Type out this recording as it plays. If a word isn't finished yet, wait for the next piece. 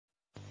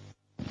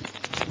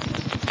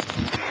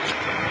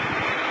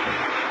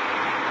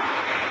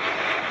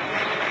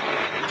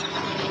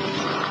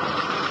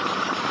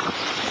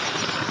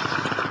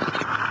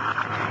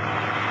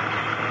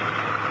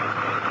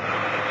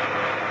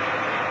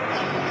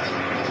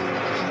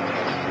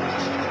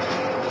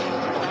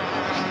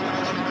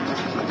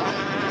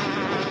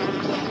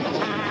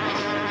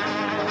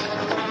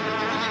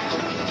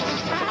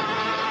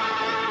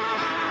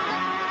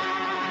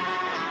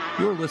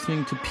You're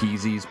listening to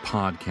Peasy's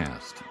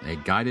Podcast, a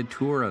guided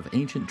tour of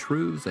ancient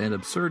truths and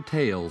absurd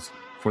tales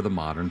for the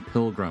modern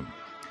pilgrim.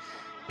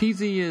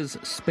 Peasy is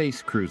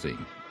space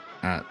cruising,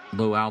 at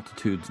low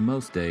altitudes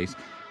most days,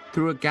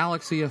 through a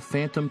galaxy of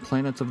phantom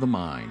planets of the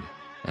mind,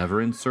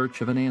 ever in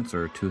search of an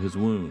answer to his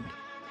wound.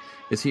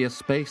 Is he a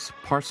space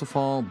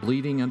Parsifal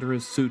bleeding under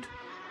his suit,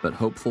 but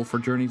hopeful for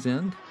journey's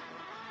end?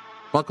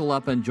 Buckle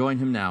up and join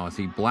him now as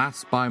he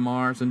blasts by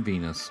Mars and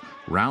Venus,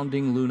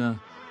 rounding Luna,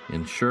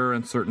 in sure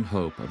and certain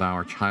hope of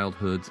our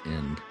childhood's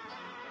end.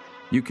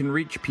 You can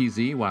reach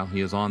Peasy while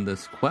he is on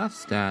this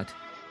quest at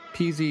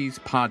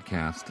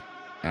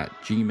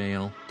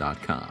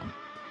peasyspodcast@gmail.com.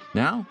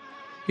 Now,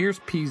 here's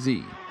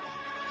Peasy.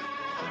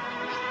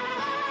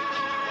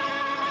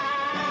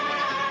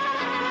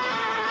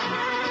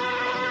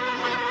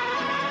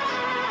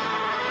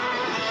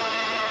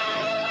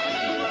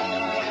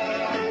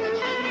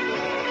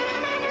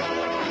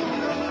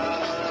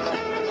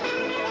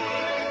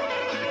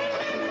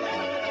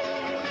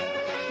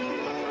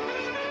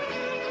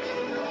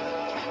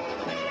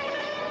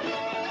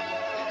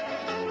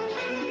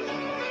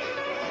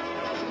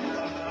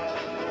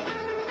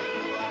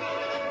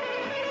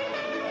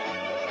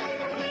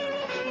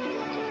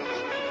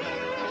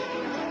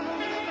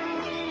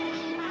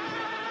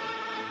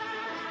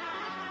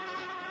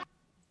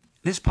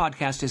 This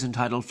podcast is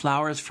entitled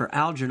Flowers for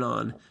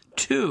Algernon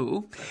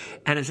 2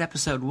 and is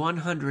episode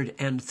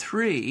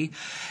 103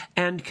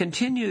 and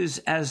continues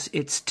as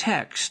its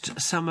text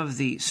some of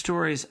the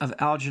stories of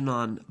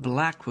Algernon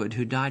Blackwood,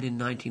 who died in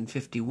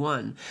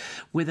 1951,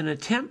 with an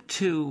attempt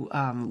to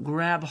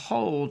grab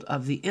hold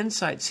of the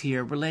insights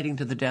here relating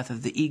to the death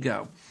of the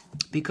ego.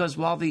 Because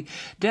while the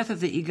death of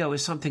the ego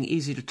is something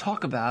easy to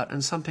talk about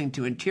and something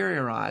to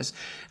interiorize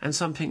and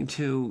something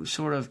to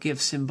sort of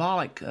give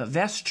symbolic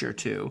vesture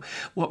to,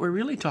 what we're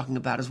really talking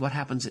about is what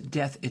happens at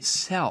death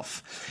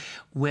itself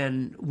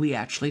when we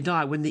actually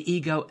die, when the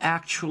ego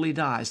actually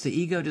dies. The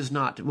ego does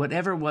not,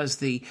 whatever was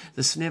the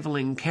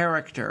sniveling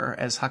character,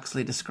 as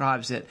Huxley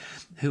describes it,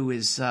 who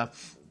has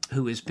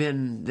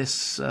been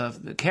this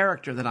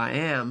character that I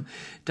am,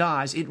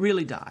 dies, it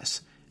really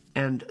dies.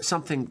 And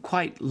something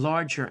quite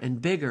larger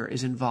and bigger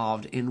is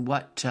involved in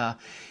what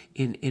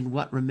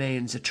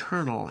remains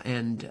eternal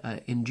and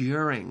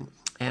enduring.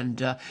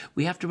 And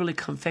we have to really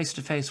come face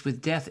to face with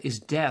death is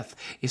death.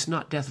 It's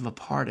not death of a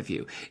part of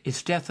you.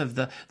 It's death of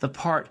the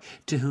part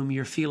to whom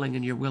your feeling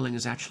and your willing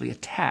is actually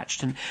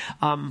attached. And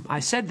I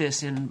said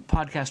this in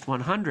podcast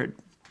 100.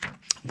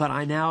 But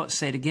I now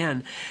say it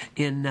again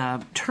in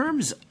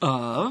terms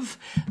of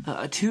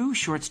two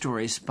short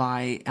stories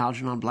by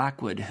Algernon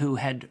Blackwood, who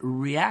had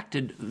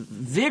reacted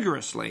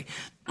vigorously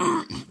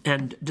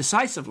and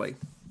decisively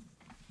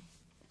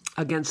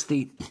against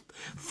the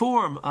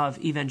form of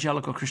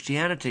evangelical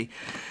Christianity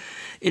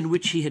in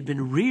which he had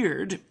been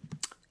reared,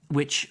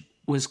 which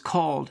was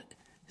called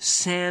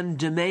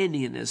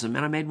Sandemanianism. And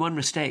I made one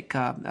mistake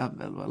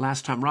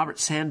last time. Robert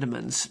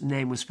Sandeman's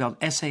name was spelled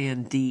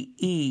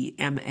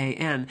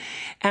Sandeman.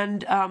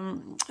 And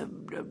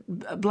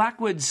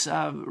Blackwood's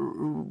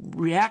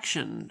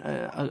reaction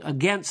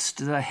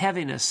against the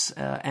heaviness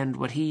and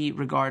what he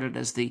regarded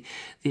as the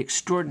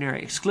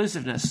extraordinary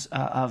exclusiveness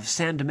of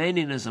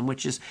Sandemanianism,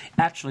 which is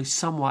actually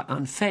somewhat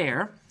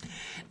unfair.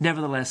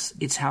 Nevertheless,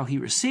 it's how he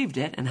received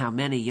it, and how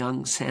many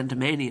young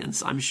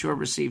Sandemanians, I'm sure,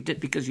 received it,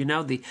 because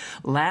the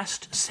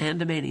last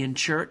Sandemanian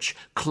church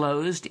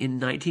closed in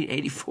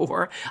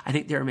 1984. I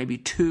think there are maybe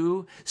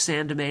 2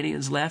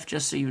 Sandemanians left,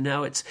 just so you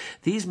know.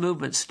 These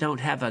movements don't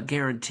have a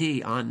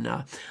guarantee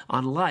on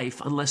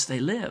life unless they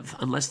live,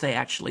 unless they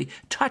actually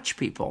touch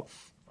people.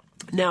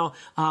 Now,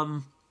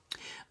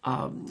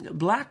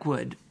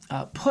 Blackwood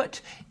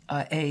put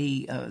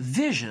a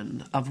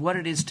vision of what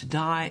it is to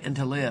die and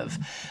to live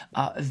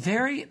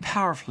very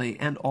powerfully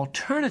and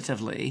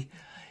alternatively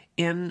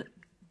in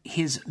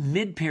his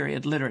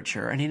mid-period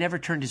literature, and he never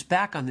turned his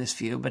back on this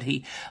view, but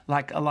he,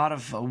 like a lot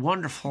of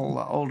wonderful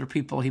older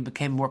people, he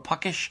became more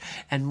puckish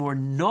and more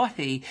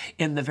naughty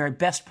in the very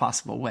best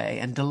possible way,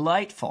 and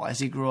delightful as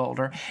he grew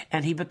older,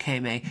 and he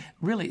became a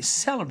really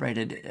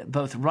celebrated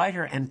both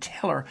writer and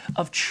teller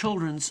of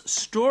children's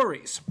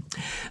stories.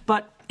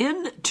 But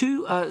in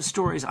 2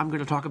 stories I'm going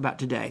to talk about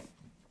today,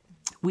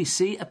 we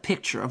see a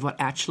picture of what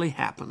actually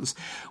happens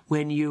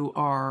when you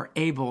are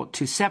able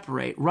to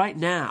separate right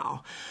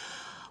now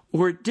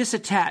or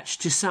disattach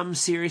to some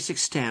serious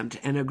extent,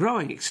 and a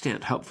growing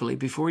extent, hopefully,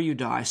 before you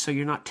die, so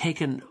you're not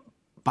taken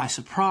by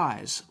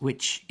surprise,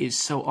 which is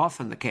so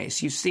often the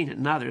case. You've seen it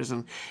in others,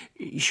 and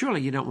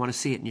surely you don't want to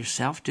see it in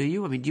yourself, do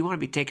you? I mean, do you want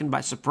to be taken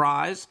by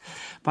surprise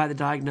by the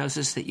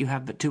diagnosis that you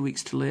have but 2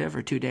 weeks to live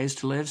or 2 days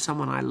to live?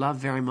 Someone I love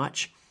very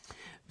much,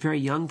 very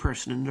young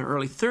person in their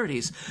early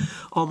 30s,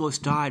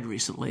 almost died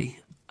recently.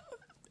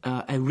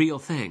 A real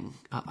thing,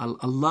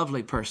 a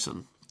lovely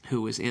person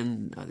who was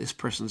in this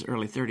person's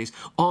early 30s,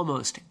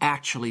 almost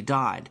actually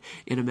died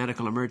in a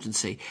medical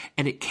emergency.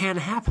 And it can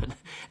happen,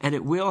 and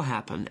it will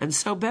happen. And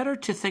so better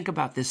to think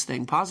about this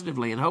thing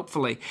positively and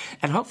hopefully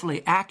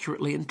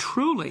accurately and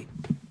truly.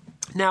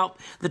 Now,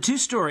 the 2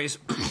 stories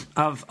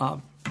of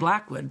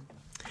Blackwood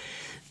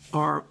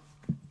are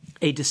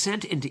A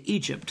Descent into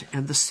Egypt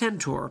and The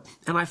Centaur.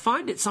 And I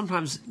find it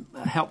sometimes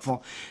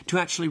helpful to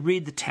actually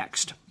read the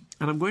text.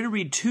 And I'm going to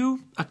read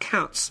two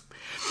accounts.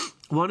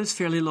 One is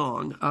fairly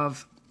long,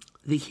 of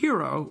the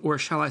hero, or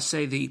shall I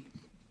say the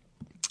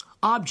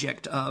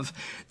object of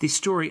the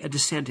story A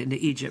Descent into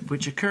Egypt,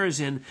 which occurs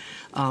in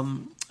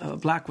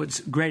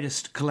Blackwood's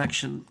greatest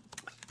collection,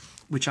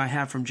 which I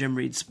have from Jim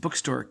Reed's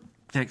bookstore,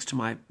 thanks to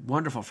my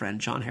wonderful friend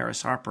John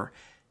Harris Harper,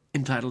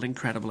 entitled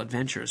Incredible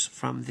Adventures,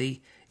 from the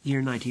year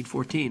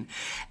 1914.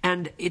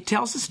 And it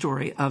tells the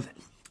story of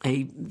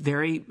a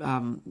very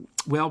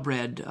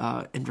well-bred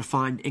and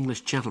refined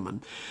English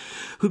gentleman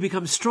who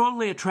becomes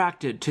strongly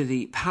attracted to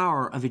the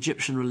power of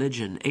Egyptian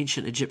religion,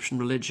 ancient Egyptian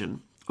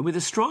religion, with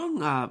a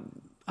strong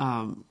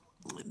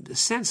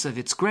sense of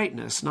its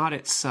greatness, not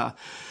its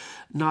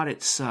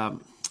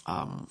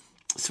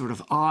sort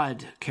of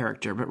odd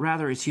character, but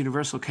rather its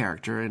universal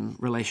character in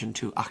relation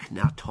to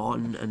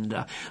Akhenaton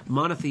and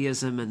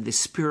monotheism and the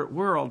spirit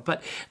world.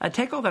 But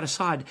take all that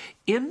aside,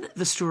 in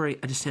the story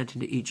A Descent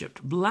into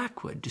Egypt,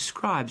 Blackwood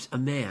describes a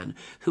man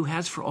who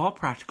has, for all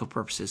practical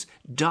purposes,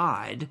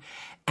 died,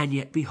 and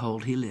yet,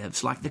 behold, he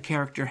lives, like the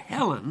character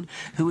Helen,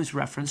 who is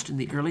referenced in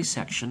the early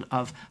section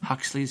of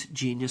Huxley's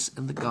Genius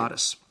and the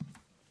Goddess.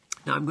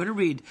 Now, I'm going to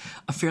read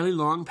a fairly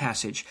long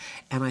passage,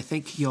 and I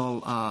think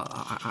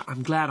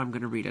I'm glad I'm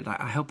going to read it.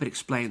 I hope it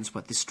explains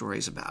what this story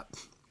is about.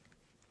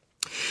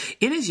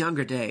 In his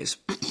younger days,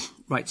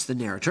 writes the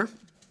narrator,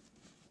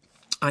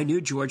 I knew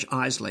George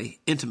Isley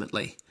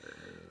intimately.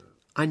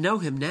 I know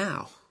him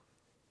now.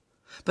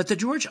 But the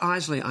George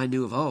Isley I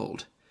knew of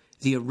old,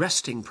 the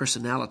arresting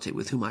personality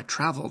with whom I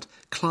traveled,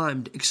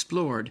 climbed,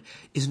 explored,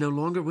 is no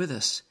longer with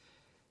us.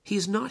 He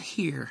is not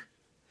here.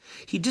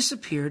 He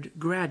disappeared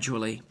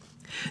gradually.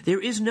 There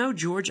is no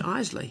George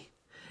Isley,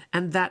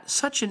 and that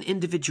such an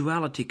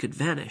individuality could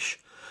vanish,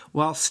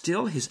 while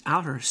still his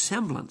outer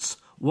semblance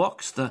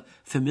walks the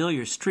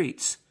familiar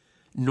streets,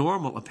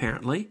 normal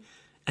apparently,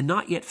 and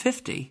not yet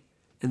 50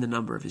 in the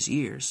number of his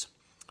years,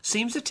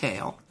 seems a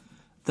tale,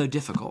 though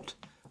difficult,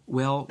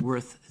 well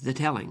worth the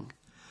telling.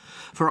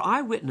 For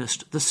I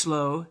witnessed the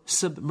slow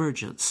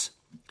submergence.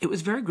 It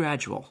was very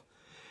gradual.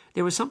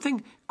 There was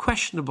something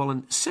questionable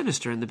and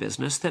sinister in the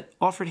business that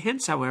offered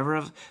hints, however,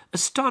 of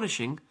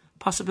astonishing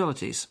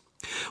possibilities.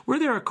 Were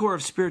there a corps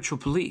of spiritual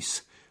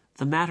police,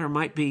 the matter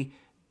might be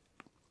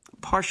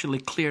partially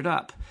cleared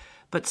up.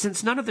 But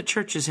since none of the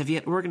churches have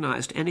yet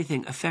organized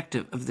anything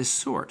effective of this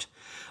sort,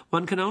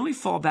 one can only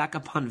fall back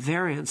upon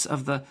variants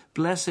of the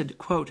blessed,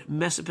 quote,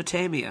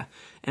 Mesopotamia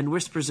and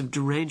whispers of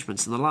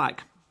derangements and the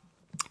like.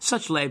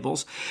 Such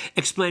labels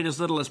explain as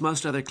little as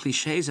most other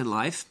cliches in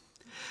life.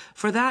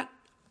 For that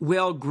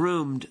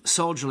well-groomed,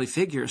 soldierly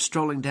figure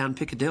strolling down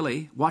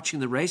Piccadilly, watching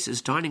the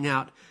races, dining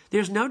out,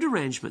 there's no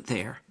derangement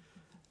there.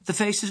 The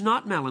face is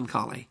not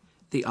melancholy,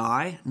 the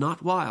eye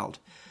not wild.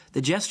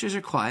 The gestures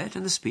are quiet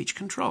and the speech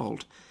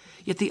controlled.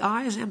 Yet the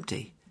eye is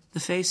empty,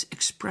 the face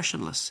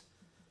expressionless.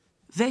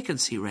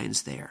 Vacancy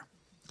reigns there,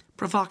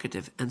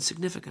 provocative and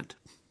significant.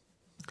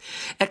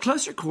 At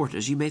closer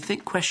quarters you may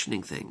think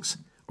questioning things,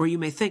 or you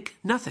may think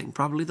nothing,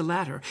 probably the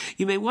latter.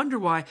 You may wonder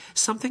why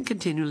something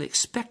continually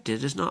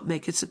expected does not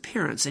make its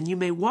appearance, and you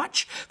may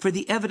watch for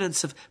the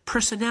evidence of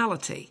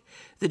personality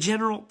the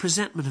general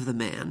presentment of the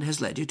man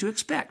has led you to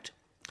expect.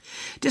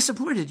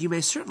 Disappointed you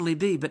may certainly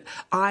be, but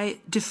I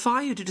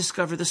defy you to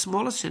discover the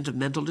smallest hint of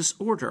mental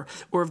disorder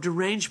or of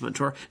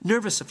derangement or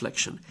nervous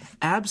affliction.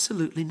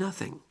 Absolutely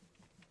nothing.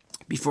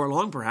 Before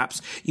long,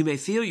 perhaps, you may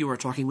feel you are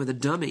talking with a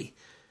dummy,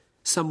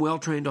 some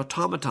well-trained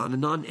automaton, a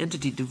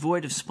non-entity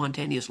devoid of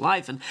spontaneous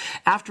life, and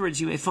afterwards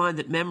you may find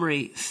that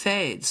memory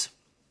fades.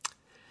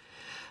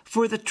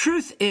 For the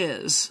truth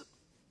is,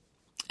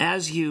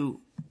 as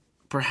you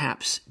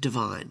perhaps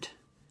divined,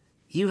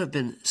 you have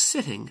been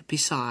sitting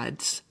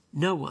besides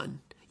no one.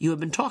 You have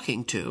been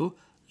talking to,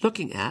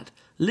 looking at,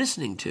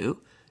 listening to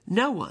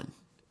no one.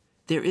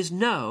 There is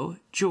no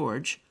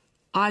George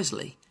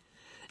Isley.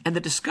 And the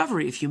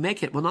discovery, if you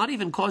make it, will not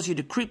even cause you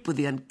to creep with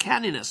the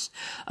uncanniness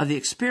of the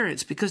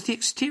experience, because the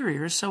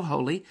exterior is so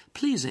wholly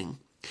pleasing.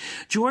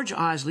 George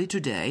Isley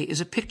today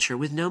is a picture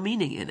with no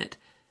meaning in it,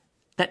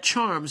 that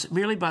charms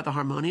merely by the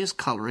harmonious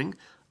coloring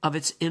of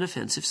its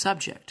inoffensive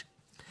subject.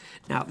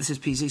 Now, this is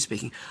PZ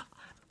speaking.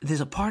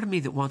 There's a part of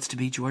me that wants to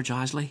be George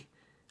Isley.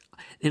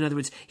 In other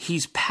words,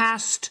 he's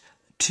passed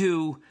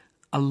to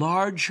a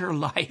larger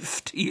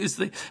life, to use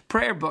the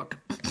prayer book.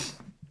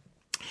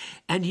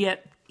 And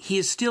yet, he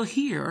is still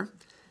here,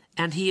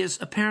 and he is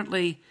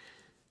apparently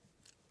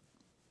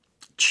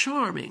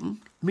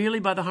charming merely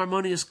by the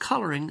harmonious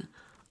coloring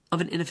of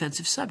an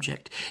inoffensive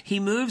subject. He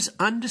moves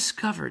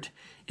undiscovered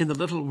in the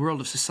little world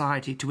of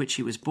society to which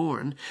he was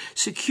born,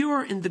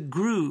 secure in the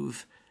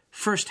groove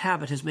first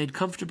habit has made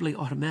comfortably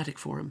automatic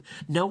for him.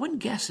 No one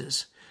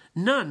guesses,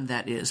 none,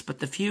 that is, but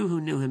the few who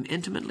knew him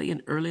intimately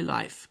in early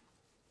life.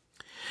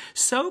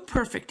 So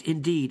perfect,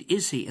 indeed,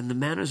 is he in the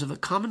manners of a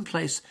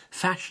commonplace,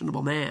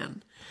 fashionable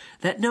man,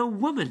 that no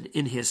woman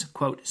in his,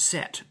 quote,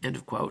 set, end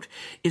of quote,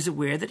 is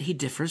aware that he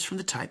differs from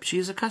the type she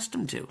is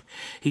accustomed to.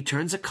 He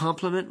turns a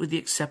compliment with the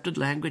accepted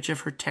language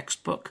of her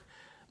textbook,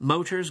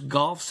 motors,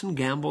 golfs, and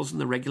gambles in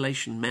the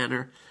regulation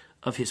manner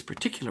of his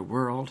particular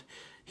world.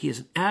 He is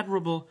an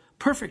admirable,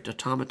 perfect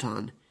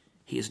automaton.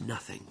 He is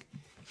nothing.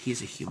 He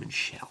is a human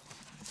shell.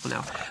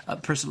 Well, now,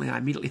 personally, I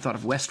immediately thought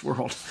of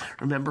Westworld.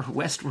 Remember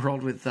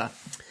Westworld with,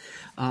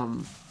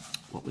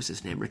 what was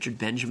his name? Richard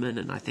Benjamin,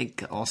 and I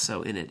think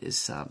also in it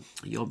is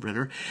Yul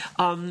Brynner.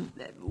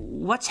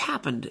 What's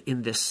happened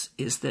in this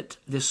is that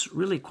this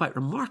really quite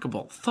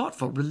remarkable,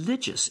 thoughtful,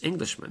 religious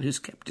Englishman who's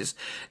kept his,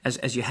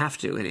 as you have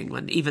to in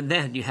England, even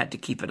then you had to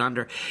keep it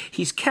under,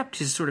 he's kept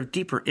his sort of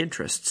deeper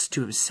interests to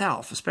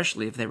himself,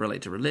 especially if they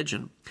relate to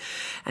religion.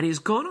 And he's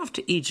gone off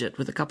to Egypt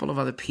with a couple of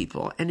other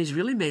people, and he's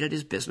really made it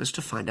his business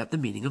to find out the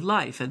meaning of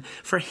life. And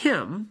for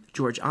him,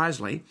 George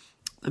Isley,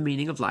 the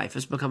meaning of life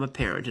has become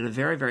apparent in a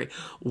very, very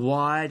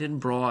wide and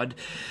broad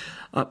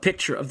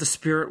picture of the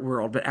spirit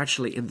world, but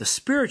actually in the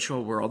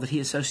spiritual world that he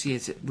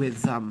associates it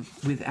with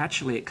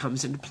actually it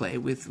comes into play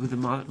with the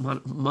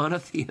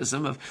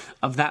monotheism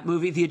of that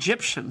movie, The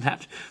Egyptian,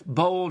 that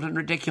bold and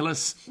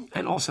ridiculous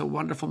and also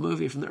wonderful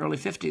movie from the early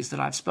 50s that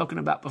I've spoken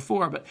about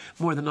before, but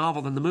more the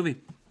novel than the movie.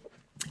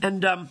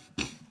 And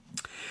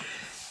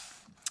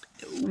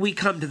we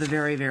come to the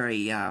very,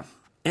 very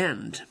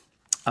end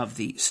of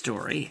the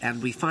story,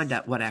 and we find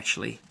out what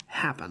actually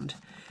happened.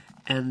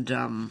 And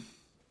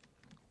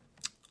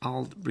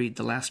I'll read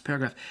the last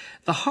paragraph.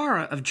 The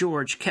horror of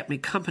George kept me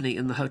company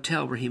in the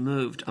hotel where he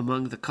moved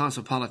among the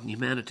cosmopolitan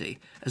humanity,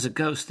 as a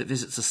ghost that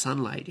visits the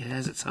sunlight it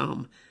has its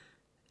home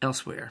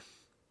elsewhere.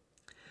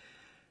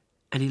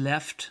 And he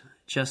left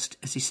just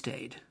as he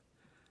stayed.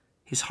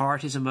 His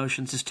heart, his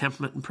emotions, his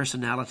temperament and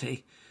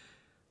personality,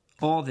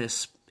 all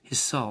this, his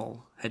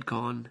soul, had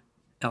gone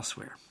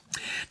elsewhere.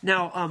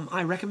 Now,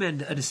 I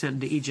recommend A Descent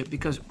into Egypt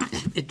because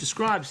it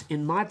describes,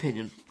 in my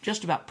opinion,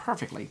 just about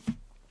perfectly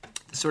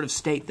the sort of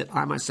state that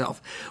I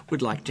myself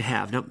would like to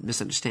have. Don't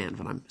misunderstand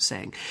what I'm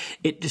saying.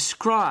 It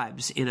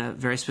describes in a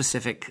very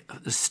specific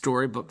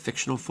storybook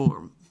fictional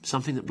form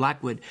something that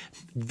Blackwood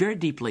very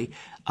deeply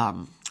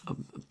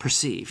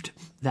perceived,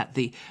 that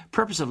the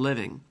purpose of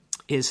living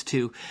is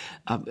to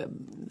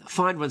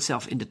find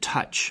oneself in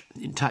touch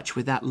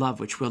with that love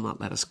which will not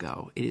let us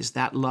go. It is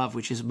that love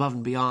which is above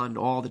and beyond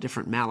all the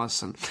different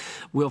malice and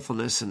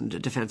willfulness and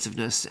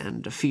defensiveness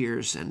and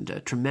fears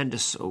and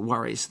tremendous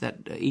worries that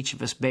each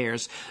of us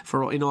bears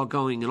in all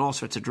going in all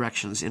sorts of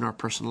directions in our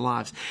personal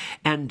lives.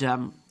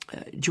 And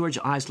George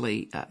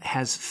Isley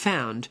has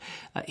found,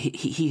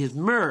 he has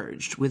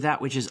merged with that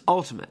which is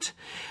ultimate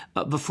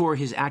before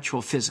his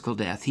actual physical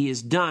death. He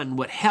has done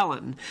what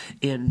Helen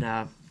in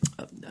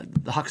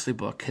the Huxley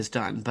book has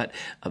done, but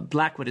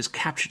Blackwood has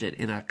captured it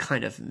in a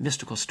kind of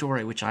mystical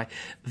story, which I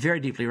very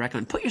deeply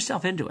recommend. Put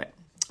yourself into it.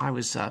 I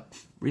was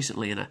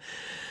recently in a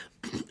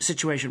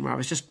situation where I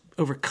was just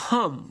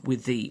overcome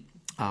with the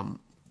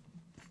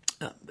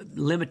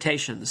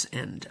limitations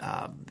and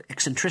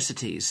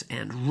eccentricities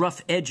and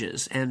rough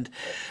edges and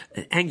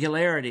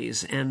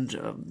angularities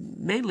and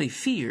mainly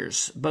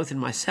fears, both in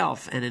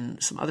myself and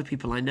in some other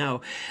people I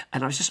know.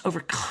 And I was just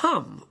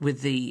overcome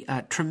with the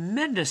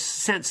tremendous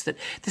sense that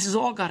this has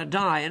all got to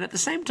die. And at the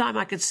same time,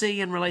 I could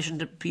see in relation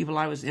to people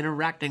I was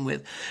interacting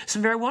with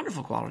some very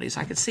wonderful qualities.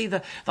 I could see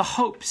the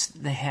hopes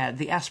they had,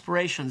 the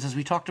aspirations, as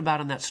we talked about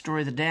in that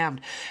story, The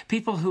Damned,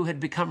 people who had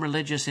become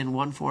religious in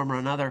one form or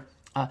another,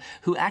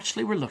 who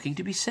actually were looking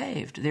to be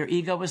saved. Their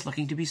ego was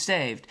looking to be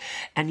saved.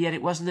 And yet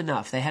it wasn't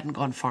enough. They hadn't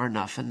gone far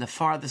enough. And the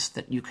farthest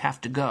that you have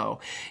to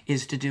go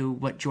is to do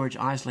what George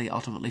Isley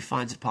ultimately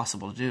finds it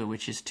possible to do,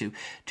 which is to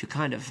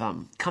kind of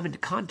come into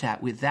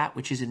contact with that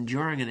which is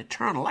enduring and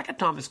eternal, like a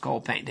Thomas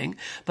Cole painting,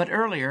 but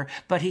earlier.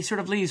 But he sort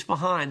of leaves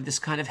behind this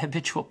kind of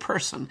habitual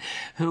person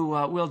who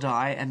will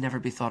die and never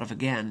be thought of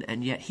again.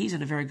 And yet he's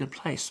in a very good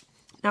place.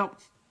 Now,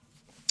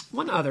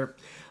 one other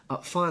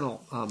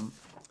final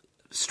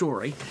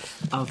story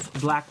of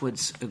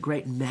Blackwood's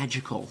great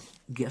magical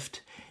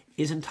gift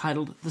is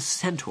entitled The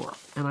Centaur.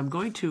 And I'm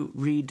going to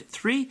read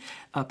 3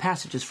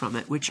 passages from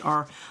it, which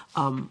are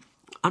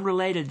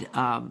unrelated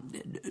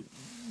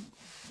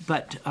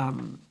but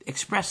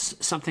express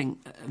something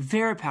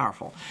very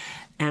powerful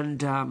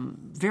and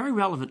very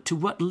relevant to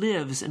what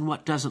lives and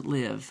what doesn't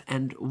live,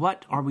 and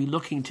what are we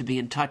looking to be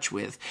in touch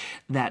with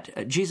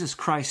that Jesus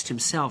Christ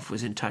himself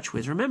was in touch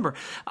with. Remember,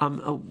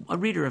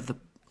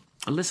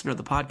 a listener of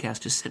the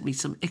podcast has sent me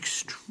some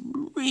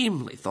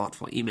extremely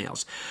thoughtful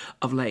emails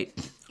of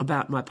late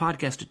about my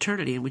podcast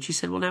Eternity, in which he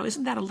said, well, now,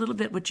 isn't that a little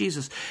bit what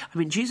Jesus... I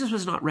mean, Jesus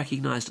was not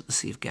recognized at the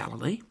Sea of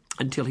Galilee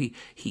until he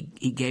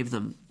gave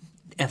them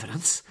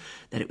evidence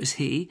that it was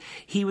he.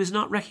 He was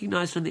not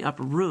recognized in the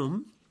upper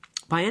room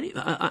by any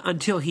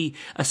until he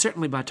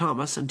certainly by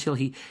Thomas, until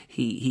he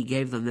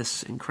gave them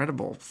this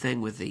incredible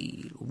thing with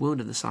the wound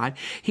in the side.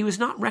 He was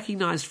not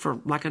recognized for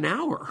like an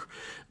hour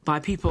by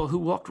people who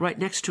walked right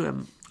next to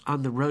him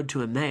on the road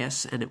to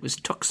Emmaus, and it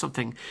took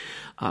something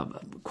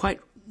quite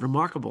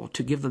remarkable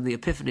to give them the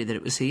epiphany that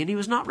it was he. And he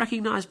was not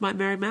recognized by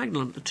Mary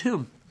Magdalene at the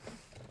tomb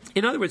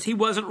In other words, he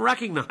wasn't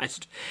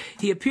recognized.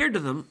 He appeared to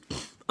them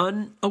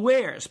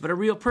unawares, but a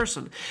real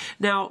person.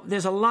 Now,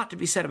 there's a lot to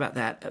be said about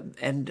that,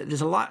 and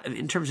there's a lot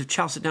in terms of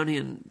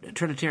Chalcedonian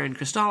Trinitarian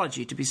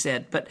Christology to be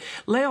said, but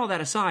lay all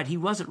that aside, he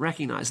wasn't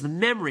recognized. The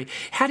memory,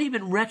 had he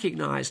been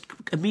recognized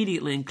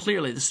immediately and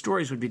clearly, the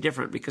stories would be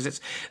different, because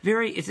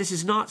this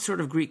is not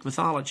sort of Greek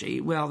mythology.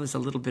 Well, there's a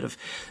little bit of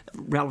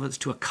relevance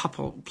to a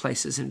couple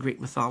places in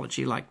Greek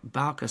mythology, like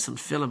Baucis and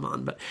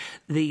Philemon, but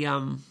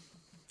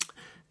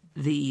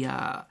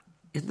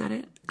isn't that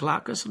it?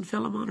 Glaucus and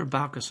Philemon, or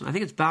Baucis? I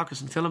think it's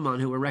Baucis and Philemon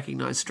who were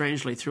recognized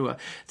strangely through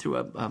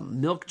a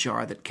milk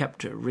jar that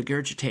kept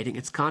regurgitating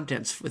its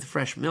contents with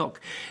fresh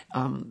milk.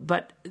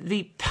 But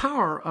the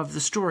power of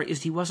the story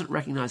is he wasn't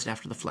recognized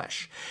after the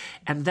flesh.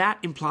 And that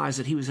implies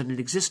that he was in an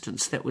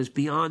existence that was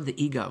beyond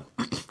the ego,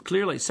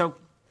 clearly. So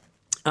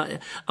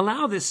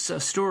allow this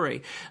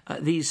story,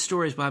 these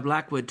stories by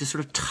Blackwood, to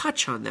sort of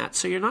touch on that,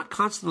 so you're not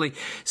constantly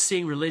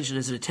seeing religion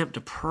as an attempt to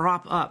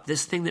prop up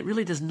this thing that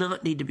really does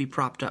not need to be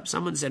propped up.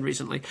 Someone said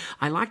recently,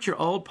 I liked your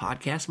old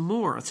podcast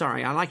more.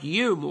 Sorry, I like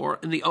you more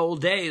in the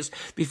old days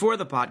before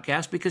the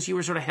podcast, because you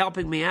were sort of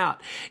helping me out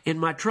in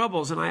my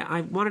troubles. And I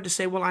wanted to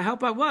say, well, I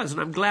hope I was,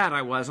 and I'm glad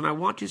I was, and I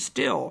want to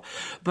still.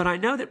 But I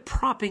know that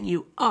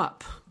propping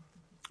up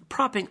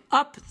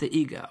the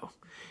ego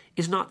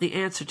is not the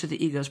answer to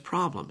the ego's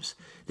problems.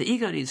 The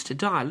ego needs to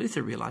die.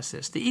 Luther realized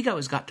this. The ego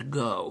has got to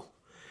go.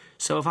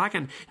 So if I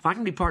can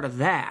be part of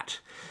that,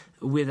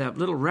 with a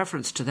little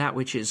reference to that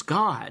which is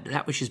God,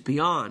 that which is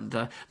beyond,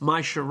 the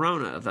My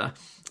Sharona,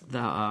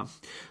 that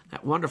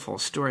wonderful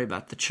story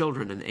about the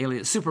children and the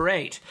alien, Super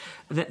 8,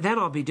 then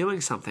I'll be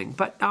doing something.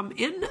 But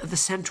in The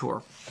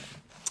Centaur,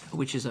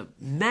 which is a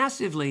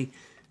massively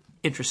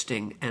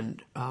interesting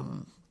and,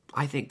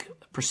 I think,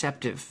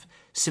 perceptive,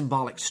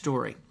 symbolic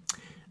story,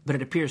 but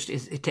it appears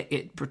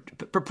it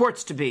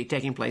purports to be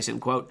taking place in,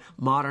 quote,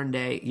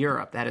 modern-day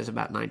Europe. That is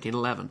about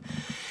 1911.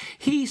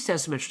 He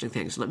says some interesting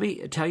things. Let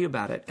me tell you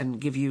about it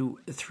and give you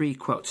 3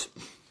 quotes.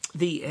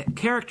 The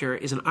character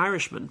is an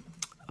Irishman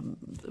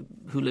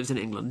who lives in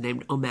England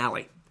named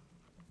O'Malley.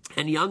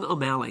 And young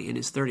O'Malley, in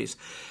his 30s,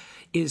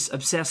 is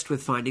obsessed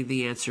with finding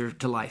the answer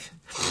to life.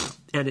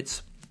 And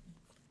it's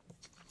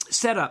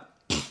set up.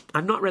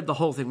 I've not read the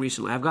whole thing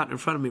recently. I've got it in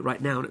front of me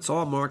right now, and it's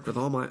all marked with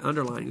all my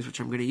underlinings,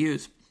 which I'm going to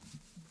use.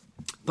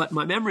 But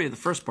my memory of the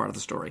first part of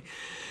the story,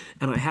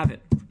 and I have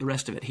it, the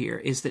rest of it here,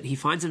 is that he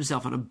finds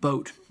himself on a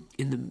boat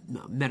in the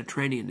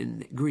Mediterranean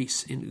in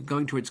Greece,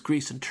 going towards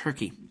Greece and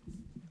Turkey.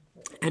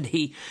 And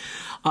he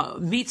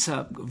meets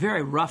a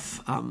very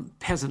rough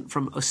peasant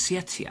from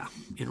Ossetia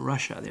in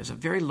Russia. There's a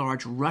very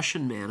large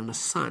Russian man and a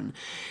son.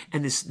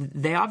 And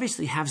they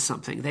obviously have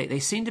something. They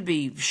seem to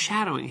be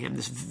shadowing him,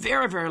 this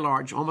very, very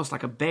large, almost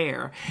like a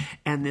bear,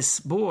 and this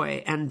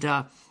boy. And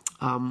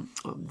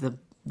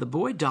the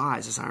boy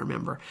dies, as I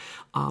remember.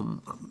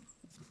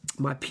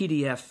 My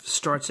PDF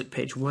starts at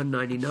page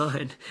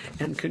 199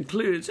 and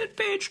concludes at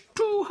page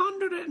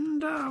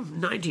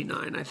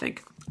 299, I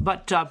think.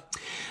 But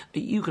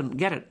you can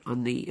get it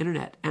on the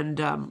internet.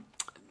 And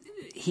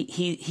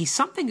he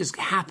something is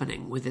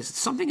happening with this.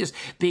 Something is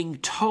being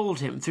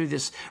told him through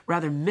this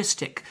rather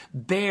mystic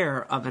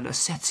bear of an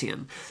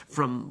Ossetian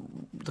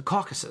from the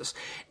Caucasus.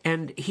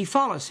 And he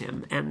follows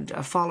him and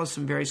follows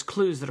some various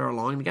clues that are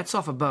along and gets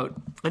off a boat.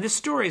 And this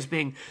story is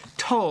being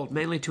told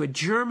mainly to a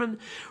German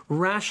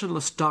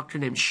rationalist doctor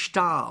named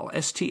Stahl,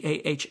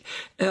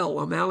 S-T-A-H-L.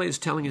 O'Malley is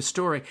telling his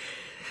story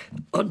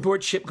on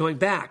board ship going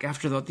back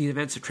after the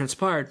events have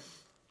transpired.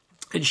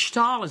 And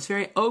Stahl is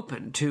very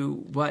open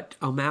to what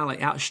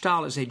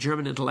Stahl is a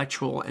German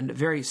intellectual and a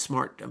very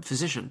smart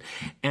physician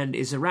and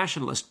is a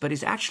rationalist, but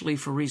is actually,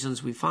 for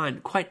reasons we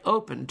find, quite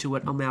open to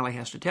what O'Malley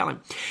has to tell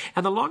him.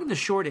 And the long and the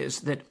short is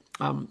that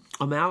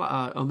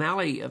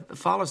O'Malley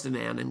follows the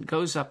man and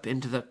goes up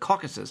into the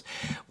Caucasus,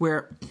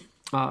 where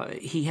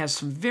he has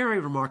some very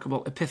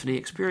remarkable epiphany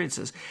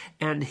experiences.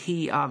 And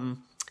he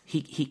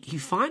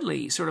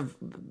finally sort of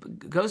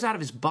goes out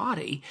of his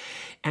body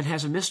and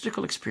has a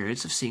mystical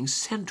experience of seeing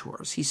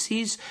centaurs. He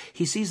sees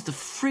the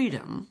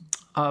freedom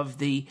of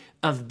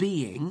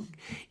being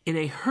in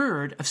a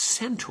herd of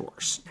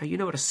centaurs. Now, you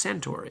know what a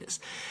centaur is.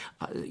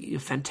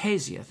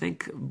 Fantasia,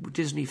 think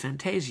Disney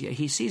Fantasia.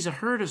 He sees a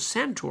herd of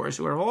centaurs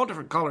who are of all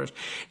different colors,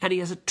 and he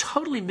has a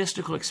totally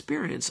mystical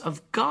experience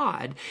of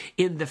God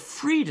in the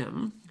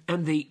freedom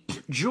and the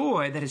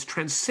joy that has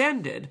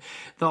transcended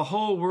the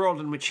whole world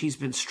in which he's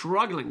been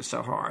struggling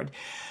so hard.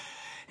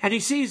 And he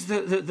sees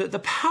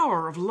the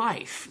power of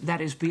life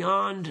that is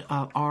beyond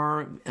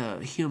our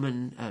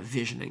human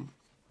visioning.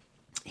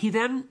 He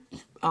then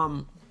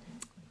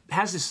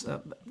has this,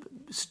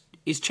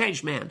 he's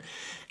changed man,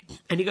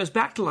 And he goes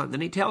back to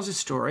London. He tells his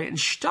story, and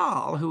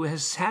Stahl, who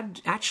has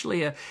had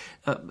actually a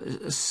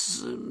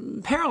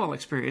parallel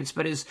experience,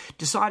 but has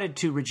decided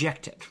to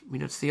reject it. I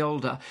mean, it's the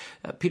old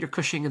Peter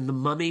Cushing and the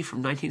Mummy from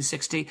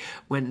 1960,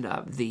 when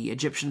the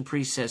Egyptian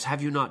priest says,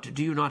 "Have you not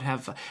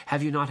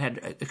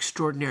had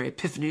extraordinary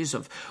epiphanies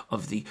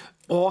of the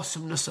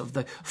awesomeness of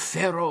the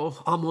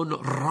Pharaoh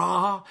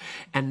Amun-Ra?"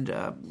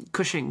 And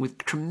Cushing, with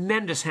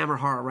tremendous hammer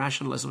horror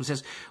rationalism,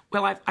 says,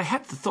 "Well, I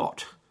had the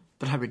thought,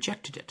 but I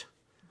rejected it.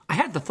 I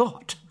had the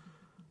thought,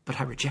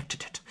 but I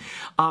rejected it."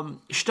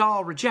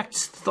 Stahl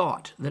rejects the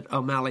thought that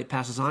O'Malley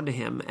passes on to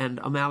him, and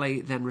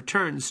O'Malley then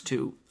returns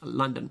to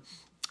London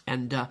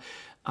and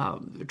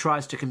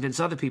tries to convince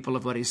other people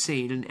of what he's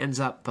seen, and ends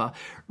up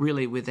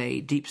really with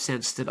a deep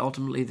sense that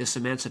ultimately this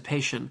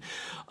emancipation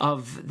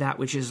of that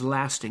which is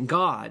lasting,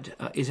 God,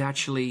 is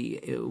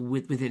actually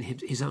within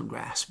his own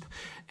grasp.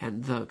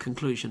 And the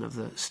conclusion of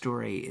the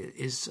story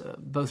is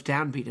both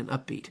downbeat and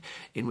upbeat,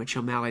 in which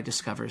O'Malley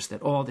discovers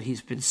that all that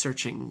he's been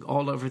searching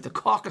all over the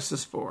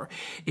Caucasus for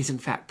is in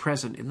fact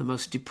present in the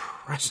most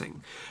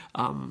depressing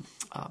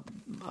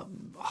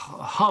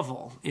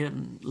hovel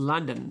in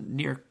London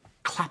near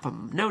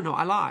Clapham. No,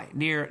 I lie.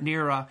 Near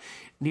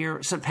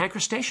St.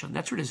 Pancras Station.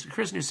 That's where it is.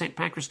 It's near St.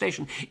 Pancras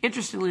Station.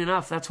 Interestingly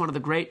enough, that's one of the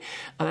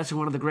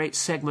great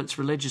segments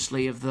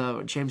religiously of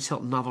the James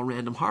Hilton novel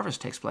Random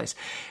Harvest takes place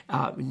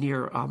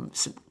in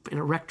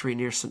a rectory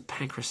near St.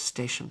 Pancras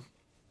Station.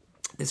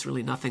 There's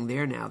really nothing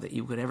there now that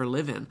you could ever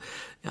live in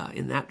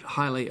that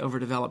highly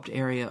overdeveloped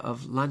area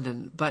of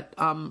London. But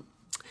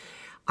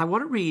I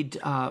want to read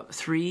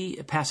 3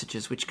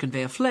 passages which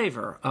convey a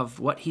flavor of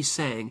what he's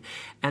saying,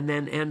 and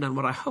then end on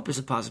what I hope is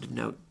a positive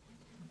note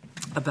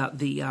about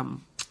the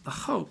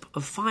hope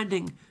of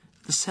finding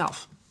the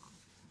self.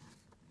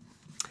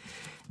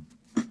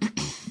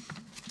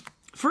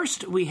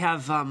 First, we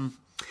have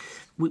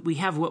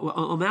what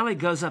O'Malley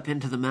goes up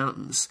into the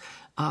mountains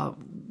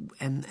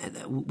and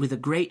with a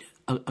great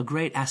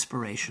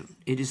aspiration.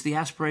 It is the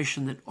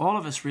aspiration that all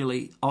of us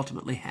really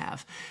ultimately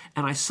have.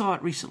 And I saw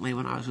it recently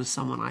when I was with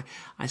someone.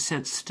 I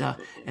sensed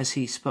as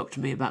he spoke to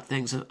me about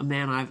things, a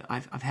man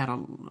I've had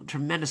a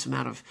tremendous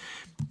amount of.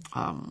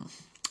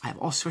 I have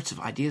all sorts of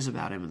ideas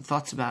about him and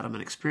thoughts about him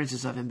and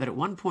experiences of him. But at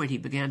one point he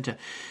began to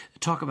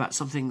talk about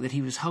something that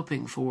he was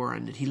hoping for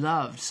and that he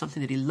loved, something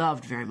that he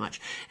loved very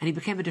much. And he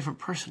became a different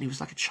person. He was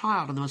like a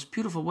child in the most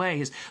beautiful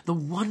way. The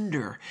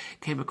wonder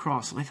came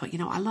across. And I thought,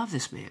 I love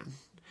this man.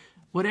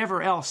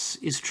 Whatever else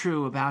is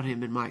true about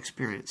him in my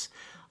experience,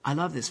 I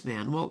love this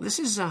man. Well, this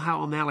is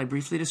how O'Malley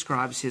briefly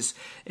describes his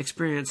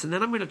experience. And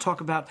then I'm going to talk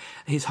about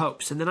his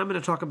hopes. And then I'm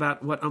going to talk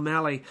about what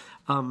O'Malley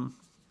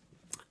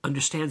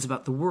understands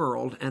about the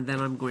world, and then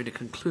I'm going to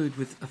conclude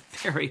with a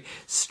very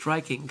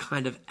striking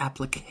kind of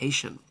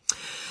application.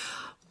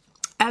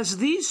 As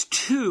these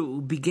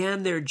two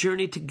began their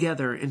journey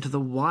together into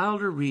the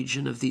wilder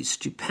region of these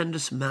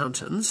stupendous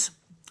mountains,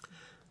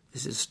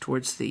 this is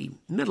towards the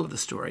middle of the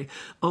story,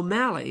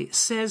 O'Malley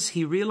says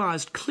he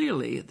realized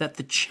clearly that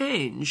the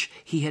change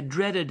he had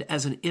dreaded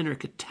as an inner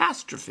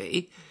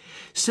catastrophe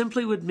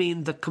simply would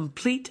mean the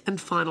complete and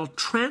final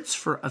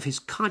transfer of his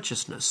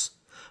consciousness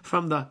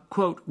from the,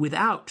 quote,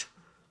 without,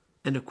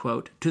 end of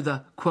quote, to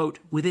the, quote,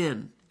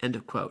 within, end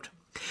of quote.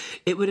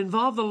 It would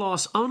involve the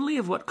loss only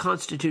of what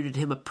constituted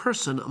him a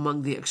person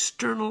among the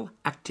external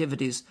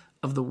activities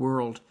of the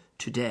world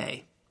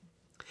today.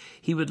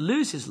 He would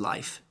lose his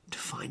life to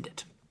find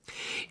it.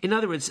 In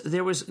other words,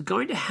 there was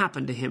going to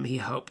happen to him, he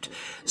hoped,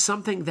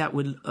 something that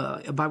would,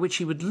 by which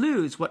he would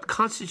lose what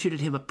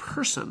constituted him a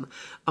person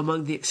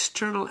among the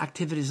external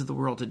activities of the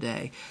world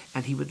today,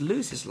 and he would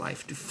lose his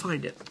life to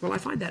find it. Well, I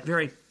find that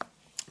very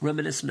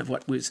reminiscent of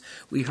what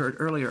we heard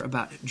earlier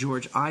about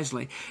George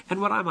Isley, and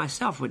what I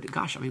myself would,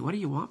 what do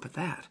you want but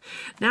that?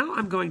 Now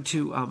I'm going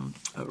to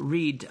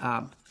read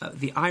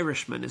The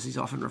Irishman, as he's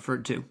often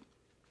referred to.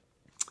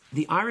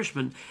 The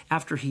Irishman,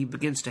 after he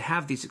begins to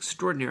have these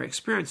extraordinary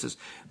experiences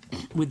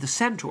with the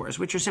centaurs,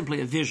 which are simply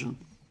a vision,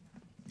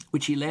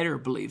 which he later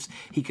believes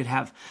he could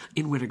have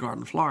in Winter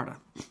Garden, Florida,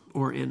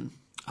 or in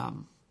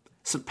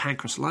St.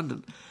 Pancras,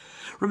 London.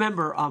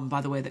 Remember,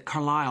 by the way, that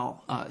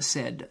Carlyle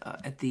said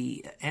at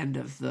the end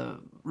of the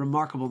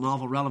remarkable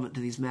novel relevant to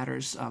these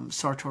matters,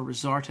 Sartor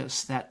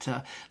Resartus,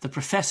 that the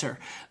professor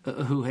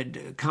who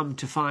had come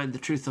to find the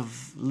truth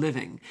of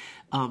living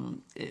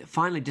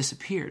finally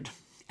disappeared,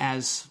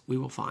 as we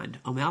will find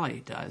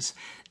O'Malley does.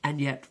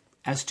 And yet,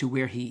 as to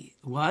where he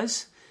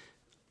was,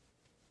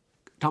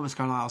 Thomas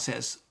Carlyle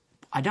says,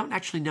 I don't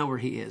actually know where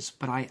he is,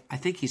 but I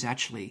think he's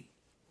actually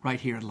right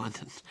here in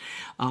London.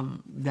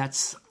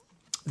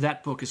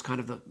 That book is kind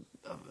of the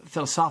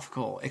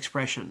philosophical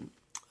expression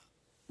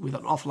with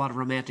an awful lot of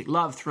romantic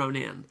love thrown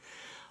in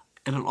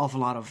and an awful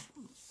lot of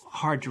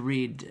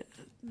hard-to-read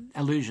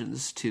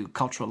allusions to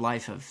cultural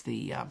life of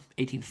the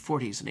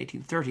 1840s and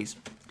 1830s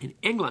in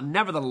England.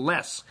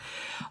 Nevertheless,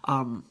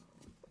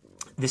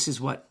 this is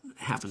what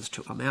happens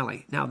to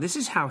O'Malley. Now, this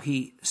is how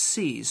he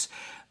sees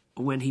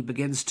when he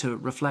begins to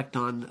reflect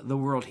on the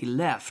world he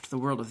left, the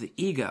world of the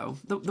ego,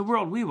 the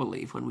world we will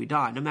leave when we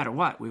die. No matter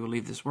what, we will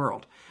leave this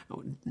world.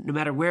 No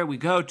matter where we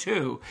go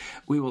to,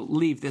 we will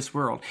leave this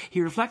world.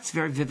 He reflects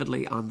very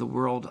vividly on the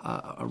world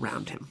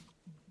around him.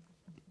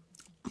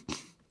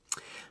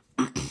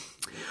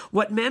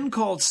 What men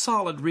called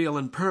solid, real,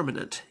 and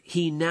permanent,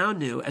 he now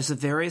knew as the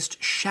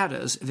veriest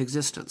shadows of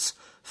existence,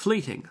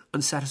 fleeting,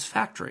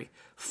 unsatisfactory,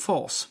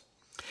 false.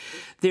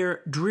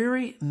 Their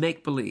dreary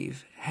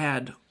make-believe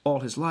had, all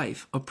his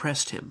life,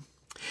 oppressed him.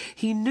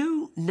 He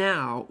knew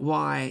now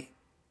why.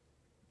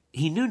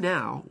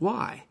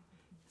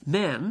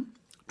 Men,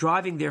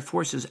 driving their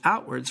forces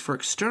outwards for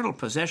external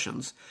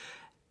possessions,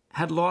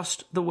 had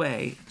lost the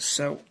way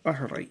so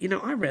utterly.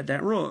 I read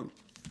that wrong.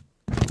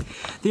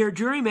 Their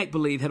dreary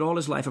make-believe had all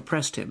his life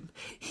oppressed him.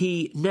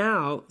 He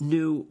now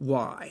knew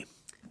why.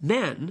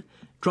 Men,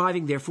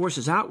 driving their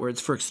forces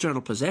outwards for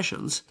external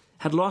possessions,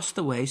 had lost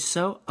the way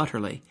so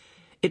utterly.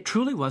 It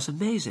truly was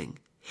amazing.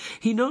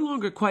 He no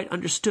longer quite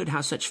understood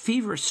how such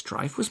feverish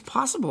strife was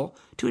possible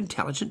to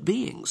intelligent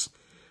beings.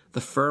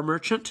 The fur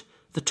merchant,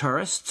 the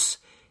tourists,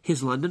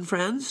 his London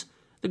friends,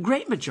 the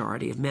great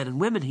majority of men and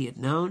women he had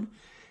known,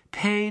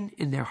 pain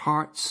in their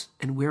hearts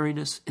and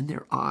weariness in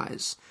their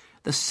eyes,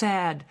 the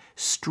sad,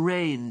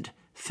 strained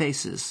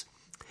faces,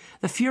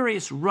 the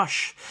furious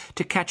rush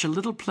to catch a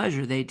little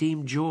pleasure they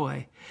deemed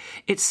joy.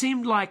 It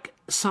seemed like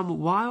some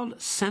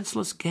wild,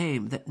 senseless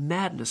game that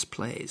madness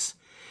plays.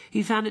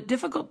 He found it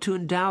difficult to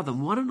endow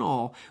them, one and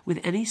all, with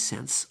any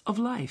sense of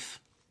life.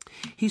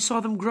 He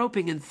saw them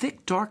groping in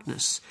thick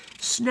darkness,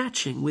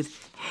 snatching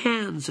with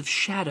hands of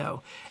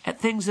shadow at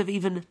things of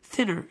even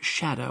thinner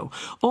shadow,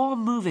 all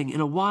moving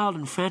in a wild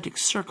and frantic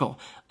circle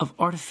of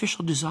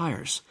artificial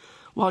desires,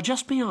 while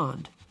just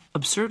beyond,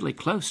 absurdly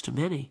close to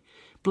many,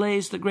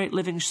 blazed the great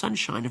living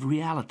sunshine of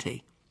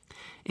reality.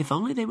 If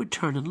only they would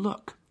turn and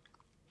look.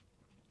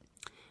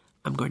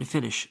 I'm going to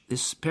finish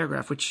this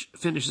paragraph, which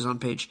finishes on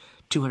page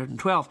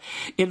 212.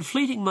 In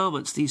fleeting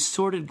moments, these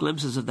sordid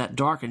glimpses of that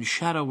dark and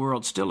shadow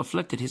world still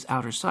afflicted his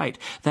outer sight,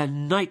 the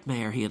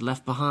nightmare he had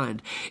left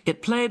behind.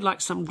 It played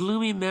like some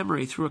gloomy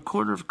memory through a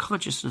corner of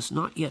consciousness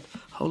not yet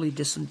wholly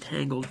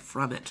disentangled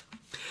from it.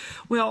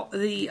 Well,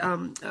 the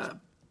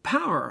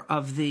power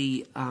of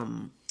the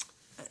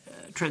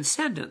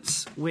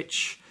transcendence,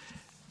 which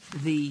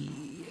the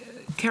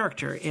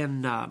character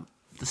in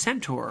The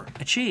Centaur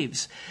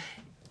achieves,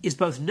 is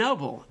both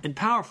noble and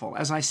powerful,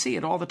 as I see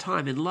it all the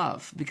time in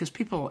love, because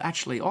people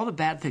actually, all the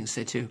bad things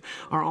they do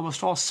are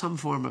almost all some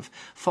form of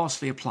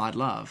falsely applied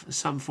love,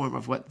 some form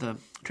of what the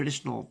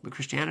traditional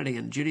Christianity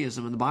and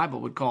Judaism and the Bible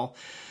would call,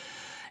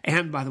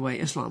 and by the way,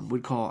 Islam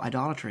would call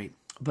idolatry.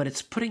 But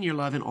it's putting your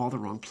love in all the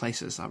wrong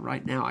places.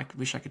 Right now, I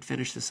wish I could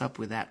finish this up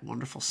with that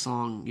wonderful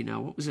song.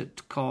 What was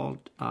it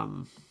called?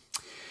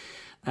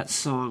 That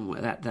song,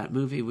 that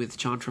movie with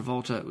John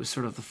Travolta. It was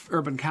sort of the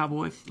urban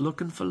cowboy.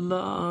 Looking for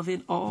love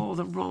in all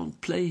the wrong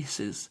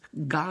places.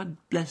 God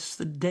bless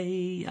the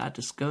day I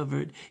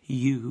discovered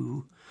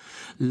you.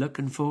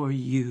 Looking for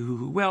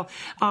you. Well,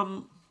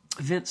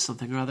 Vince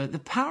something or other. The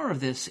power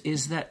of this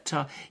is that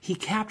he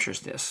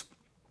captures this.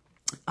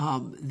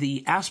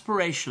 The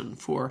aspiration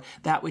for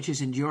that which is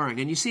enduring.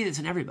 And you see this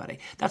in everybody.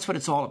 That's what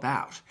it's all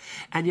about.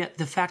 And yet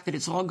the fact that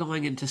it's all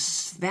going into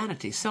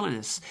vanity,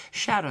 silliness,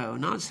 shadow,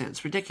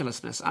 nonsense,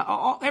 ridiculousness,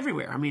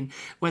 everywhere. I mean,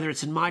 whether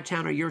it's in my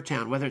town or your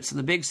town, whether it's in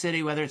the big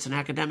city, whether it's an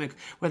academic,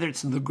 whether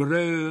it's in the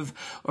Grove,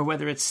 or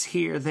whether it's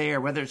here, there,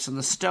 whether it's in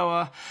the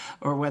Stoa,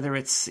 or whether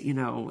it's,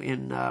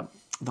 in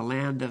the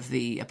land of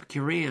the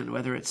Epicurean,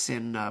 whether it's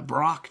in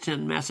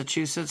Brockton,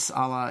 Massachusetts,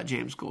 a la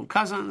James Gould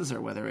Cousins, or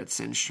whether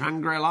it's in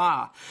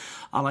Shangri-La,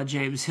 a la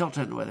James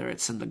Hilton, whether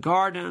it's in The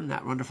Garden,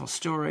 that wonderful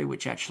story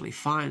which actually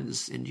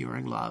finds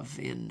enduring love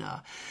in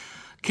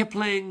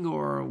Kipling,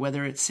 or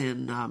whether it's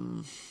in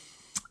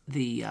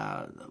the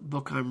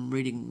book I'm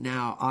reading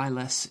now,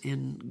 Eyeless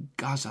in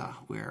Gaza,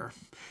 where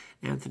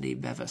Anthony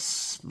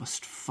Bevis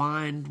must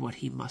find what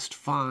he must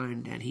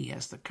find, and he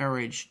has the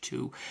courage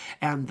to,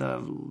 and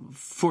the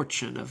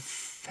fortune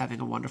of having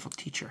a wonderful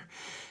teacher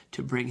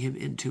to bring him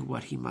into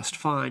what he must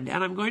find.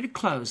 And I'm going to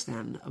close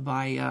then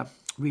by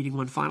reading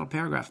one final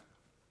paragraph,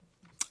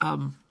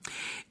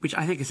 which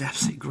I think is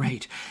absolutely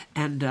great.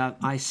 And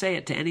I say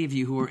it to any of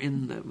you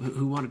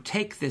who want to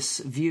take this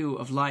view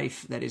of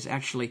life that is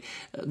actually,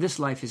 this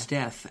life is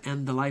death,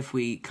 and the life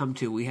we come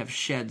to, we have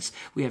shards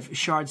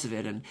of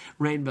it, and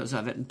rainbows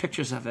of it, and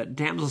pictures of it,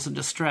 damsels in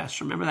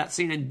distress. Remember that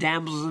scene in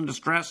Damsels in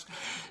Distress,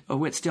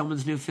 Whit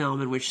Stillman's new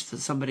film, in which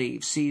somebody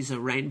sees a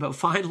rainbow.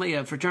 Finally,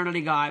 a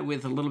fraternity guy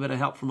with a little bit of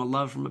help from a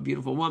love from a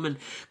beautiful woman,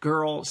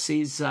 girl is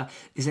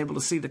able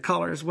to see the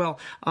colors. Well,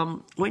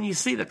 when you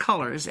see the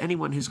colors,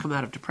 anyone who's come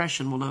out of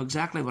depression will know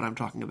exactly what I'm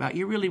talking about.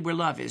 You're really where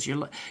love is.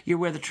 You're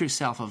where the true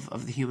self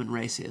of the human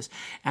race is.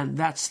 And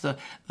that's the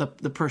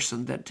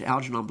person that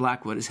Algernon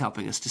Blackwood is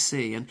helping us to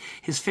see. And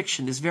his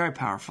fiction is very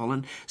powerful.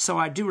 And so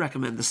I do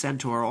recommend The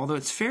Centaur, although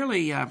it's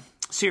fairly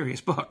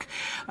serious book.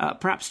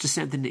 Perhaps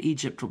Descent into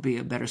Egypt will be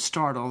a better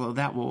start, although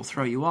that will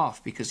throw you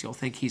off because you'll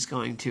think he's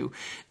going to,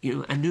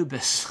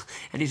 Anubis,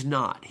 and he's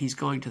not. He's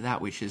going to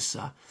that which is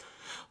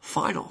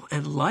final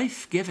and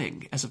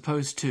life-giving, as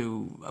opposed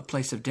to a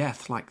place of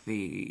death like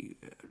the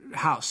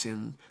house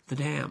in The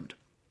Damned.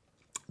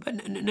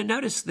 But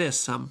notice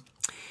this.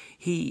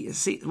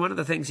 One of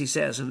the things he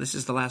says, and this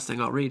is the last thing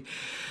I'll read,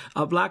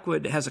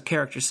 Blackwood has a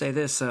character say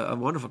this, a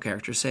wonderful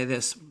character say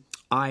this: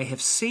 I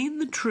have seen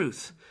the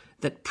truth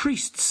that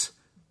priests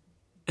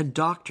and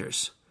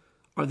doctors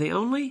are the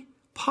only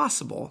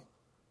possible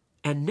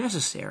and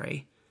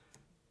necessary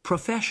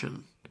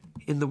profession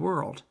in the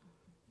world,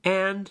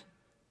 and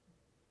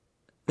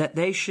that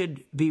they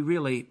should be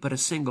really but a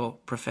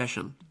single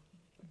profession.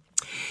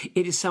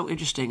 It is so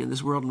interesting in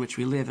this world in which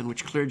we live, in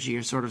which clergy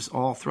are sort of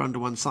all thrown to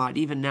one side.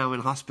 Even now in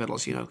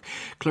hospitals,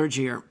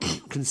 clergy are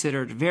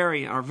considered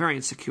very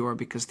insecure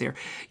because they're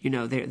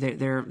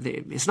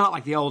it's not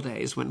like the old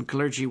days when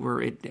clergy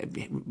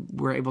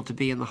were able to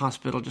be in the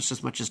hospital just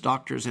as much as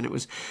doctors, and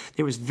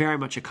there was very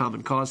much a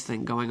common cause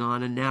thing going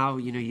on. And now,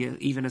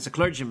 even as a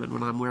clergyman,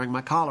 when I'm wearing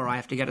my collar, I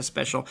have to get a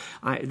special.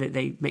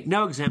 They make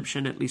no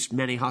exemption, at least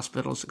many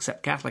hospitals,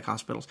 except Catholic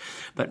hospitals,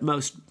 but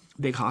most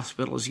big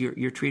hospitals,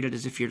 you're treated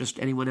as if you're just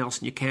anyone else,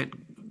 and you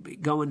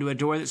can't go into a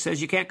door that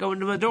says you can't go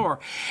into a door.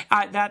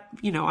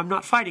 I'm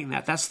not fighting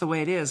that. That's the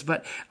way it is.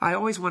 But I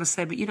always want to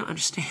say, but you don't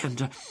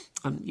understand.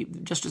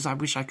 Just as I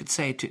wish I could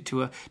say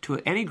to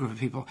any group of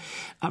people,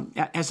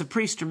 as a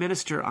priest or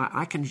minister,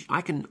 I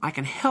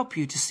can help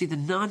you to see the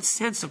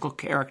nonsensical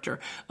character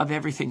of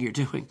everything you're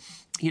doing.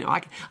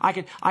 I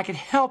can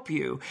help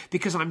you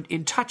because I'm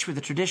in touch with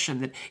a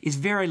tradition that is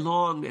very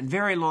long,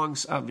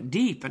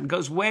 deep, and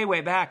goes way, way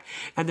back.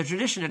 And the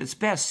tradition at its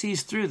best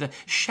sees through the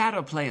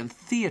shadow play and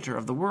theater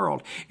of the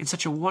world in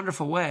such a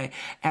wonderful way,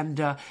 and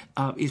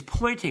is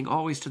pointing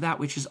always to that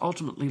which is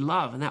ultimately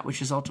love and that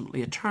which is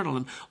ultimately eternal.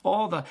 And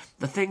all the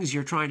things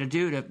you're trying to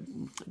do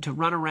to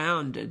run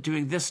around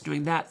doing this,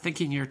 doing that,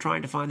 thinking you're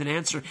trying to find an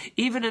answer,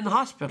 even in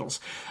hospitals,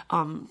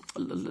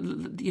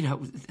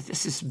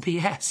 this is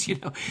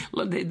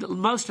BS.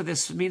 Most of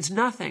this means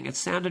nothing. It's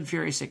sound and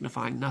fury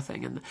signifying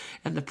nothing.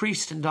 And the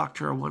priest and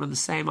doctor are one and the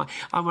same.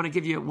 I want to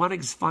give you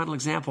one final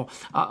example.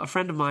 A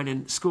friend of mine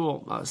in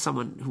school,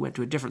 someone who went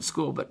to a different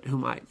school but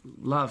whom I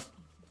love,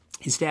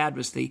 his dad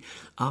was the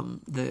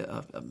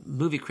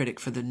movie critic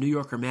for the New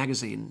Yorker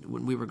magazine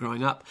when we were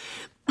growing up.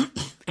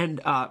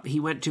 And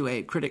he went to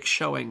a critic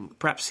showing.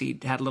 Perhaps he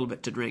had a little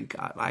bit to drink.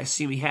 I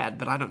assume he had,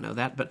 but I don't know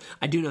that. But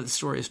I do know the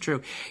story is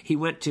true. He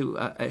went to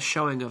a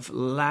showing of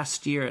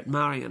Last Year at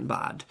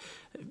Marienbad.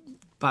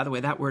 By the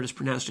way, that word is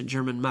pronounced in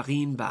German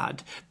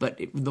Marienbad,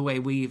 but the way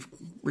we've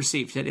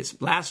received it,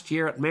 it's Last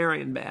Year at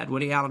Marienbad.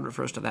 Woody Allen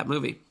refers to that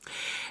movie.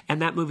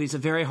 And that movie is a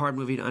very hard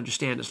movie to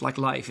understand. It's like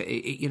life. What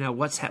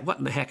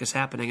in the heck is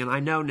happening? And I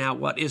know now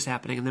what is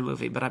happening in the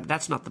movie, but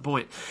that's not the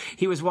point.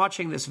 He was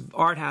watching this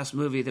art house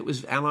movie that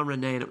was Alain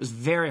Resnais, and it was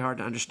very hard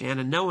to understand,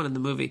 and no one in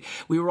the movie,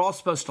 we were all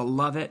supposed to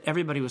love it.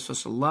 Everybody was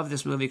supposed to love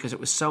this movie because it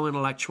was so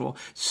intellectual,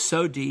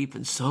 so deep,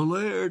 and so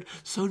layered,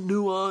 so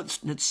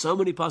nuanced, and had so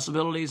many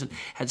possibilities, and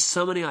had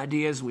so many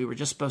ideas, and we were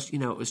just supposed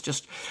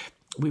to,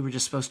 we were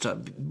just supposed to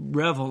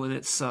revel in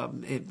its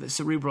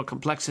cerebral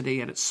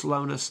complexity and its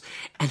slowness.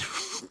 And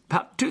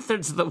about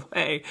 2/3 of the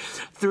way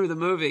through the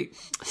movie,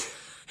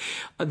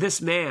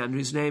 this man,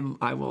 whose name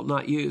I will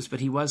not use, but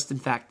he was in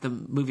fact the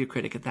movie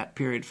critic at that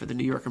period for the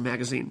New Yorker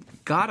magazine,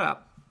 got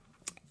up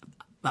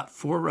about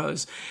 4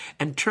 rows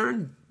and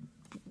turned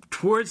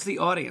towards the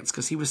audience,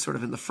 because he was sort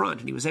of in the front,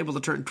 and he was able to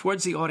turn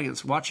towards the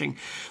audience watching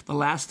the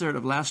last third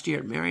of Last Year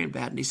at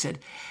Marienbad, and he said,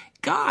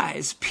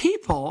 "Guys,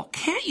 people,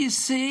 can't you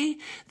see?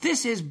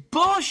 This is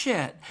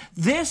bullshit.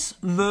 This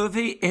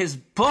movie is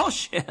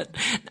bullshit."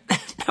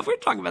 Now, we're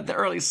talking about the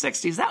early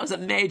 60s. That was a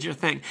major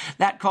thing.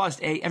 That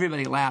caused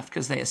everybody laughed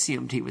because they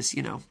assumed he was,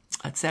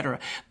 etc.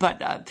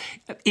 But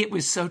it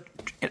was so,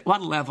 at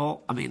one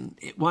level,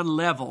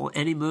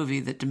 any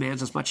movie that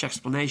demands as much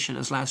explanation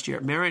as Last Year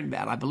at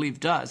Marienbad, I believe,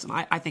 does. And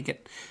I think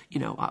it,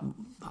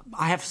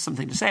 I have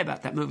something to say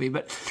about that movie.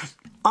 But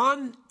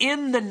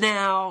in the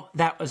now,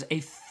 that was a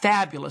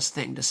fabulous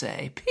thing to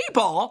say.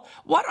 People,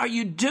 what are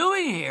you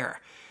doing here?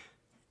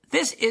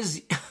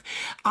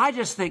 I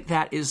just think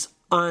that is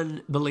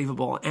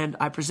unbelievable. And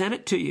I present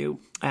it to you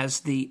as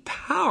the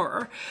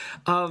power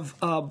of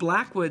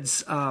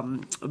Blackwood's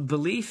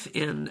belief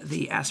in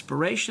the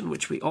aspiration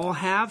which we all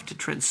have to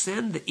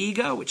transcend the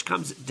ego, which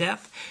comes at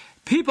death.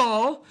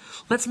 People,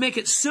 let's make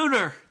it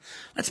sooner.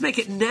 Let's make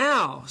it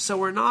now, so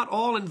we're not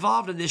all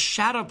involved in this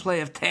shadow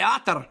play of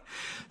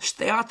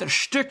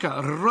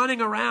Theaterstücke,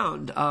 running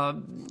around,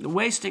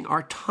 wasting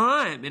our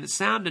time in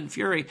sound and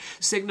fury,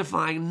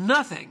 signifying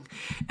nothing.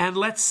 And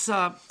let's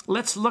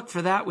look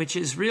for that which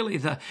is really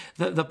the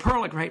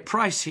pearl of great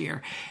price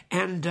here.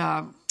 And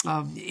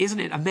isn't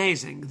it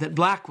amazing that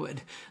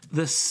Blackwood,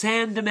 the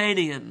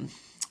Sandemanian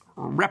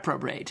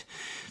reprobate,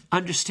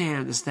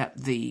 understands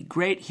that the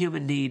great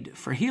human need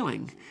for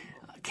healing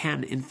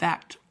can, in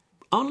fact,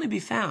 only be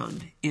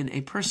found in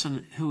a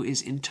person who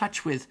is in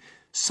touch with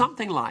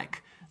something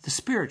like the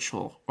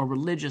spiritual or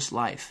religious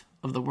life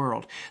of the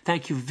world.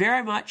 Thank you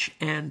very much,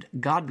 and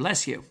God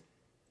bless you.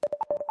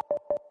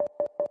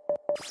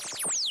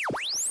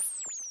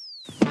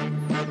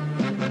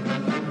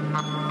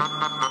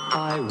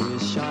 I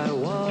wish I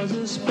was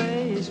a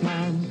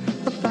spaceman,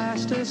 the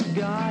fastest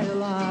guy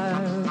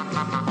alive.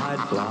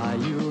 I'd fly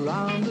you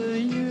around the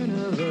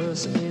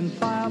universe in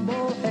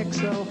Fireball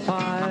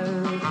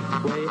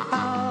XL5. Way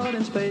out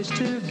in space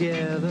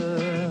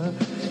together,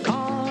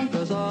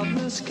 conquerors of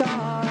the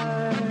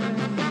sky.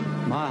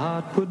 My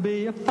heart would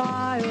be a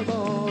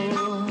fireball,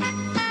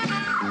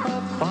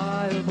 a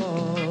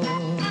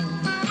fireball.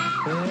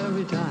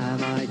 Every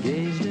time I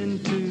gazed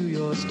into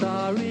your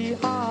starry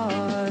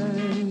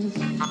eyes,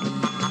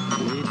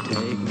 we'd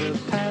take the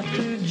path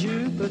to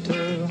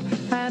Jupiter,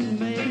 and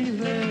maybe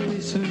very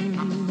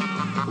soon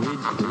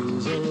we'd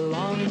cruise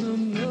along the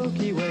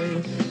Milky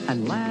Way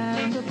and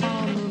land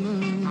upon the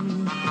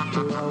moon.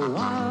 To a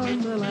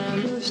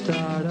wonderland of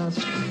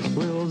stardust,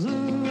 we'll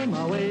zoom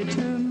our way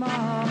to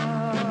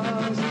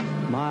Mars.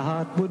 My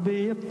heart would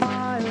be a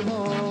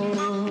fireball,